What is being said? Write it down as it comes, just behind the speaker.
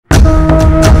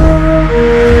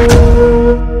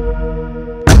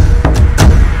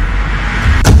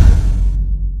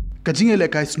Kajing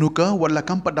ïalehkai snooker wala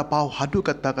kampat dapau hadu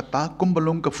kata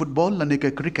kumbalong ke football lane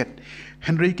ke cricket.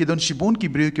 Henry ki don shibon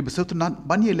ki brio ki besutunat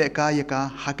ban ïalehkai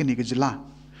yaka hakini ke jela.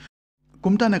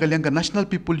 Kumta nagaliang ke National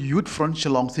People Youth Front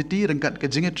Shillong City rengkat ke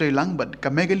jinge trailang but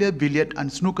Kamegalia Billiard and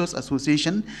Snookers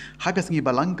Association hagas ngi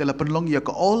balang ke lapenlong ya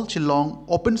ke All Shillong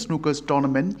Open Snookers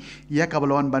Tournament ya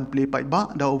kabalawan ban play pai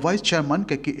ba da Vice Chairman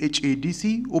ke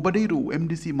HADC ubadairu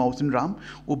MDC Mausin Ram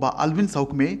uba Alvin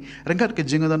Saukme rengkat ke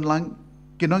jinge don lang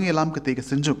kinong elam ketika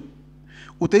senjuk.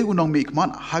 Utai unong mi ikman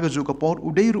hagaju kapor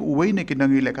udairu uway ne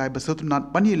kinong ïalehkai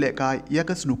besutunat ban ïalehkai ya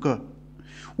ke snooker.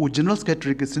 U General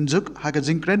Secretary ke senjuk haga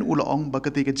jingkren ulaong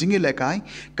bakati ke jing ïalehkai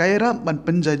kaira ban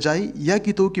penjajai ya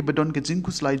kito ki bedon ke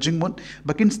jingkuslai jingmut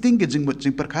bakin sting ke jingmut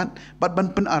jing perkhat bat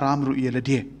ban pen aram ru ia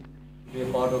ladie. We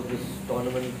are part of this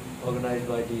tournament organized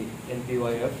by the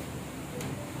NPYF.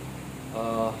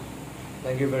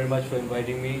 Thank you very much for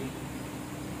inviting me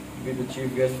to be the chief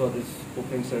guest for this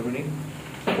opening ceremony.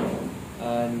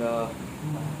 And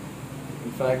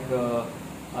in fact,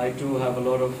 I too have a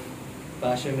lot of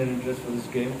passion and interest for this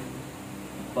game.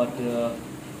 But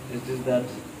it's just that,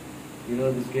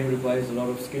 this game requires a lot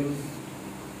of skills.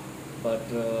 But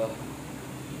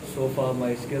so far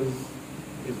my skills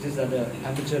is just at an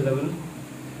amateur level.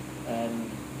 And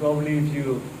probably if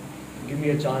you give me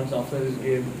a chance after this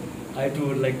game, I too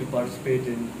would like to participate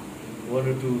in one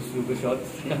or two snooker shots.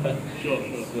 Sure.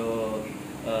 So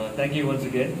thank you once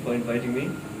again for inviting me,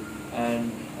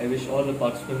 and I wish all the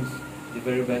participants the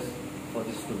very best for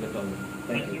this snooker tournament.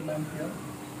 Thank you.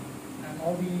 And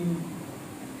all the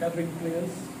gathering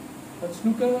players. But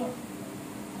snooker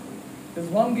is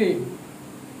one game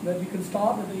that you can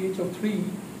start at the age of 3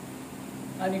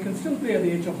 and you can still play at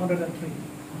the age of 103.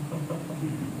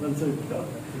 That's it.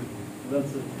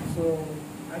 That's it. So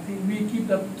I think we keep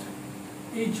that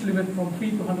age limit from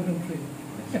 3 to 103.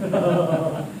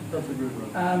 That's a good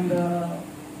one. And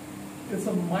it's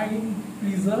a mind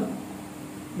pleaser.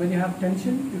 When you have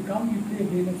tension, you come, you play a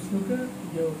game of snooker,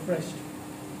 you're refreshed.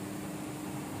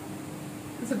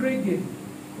 It's a great game.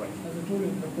 Right. As I told you,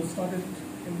 it was started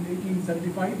in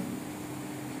 1875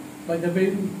 by the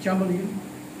Devin Chamberlain,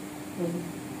 was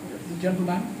the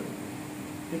gentleman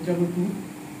in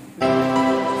Jabalpur.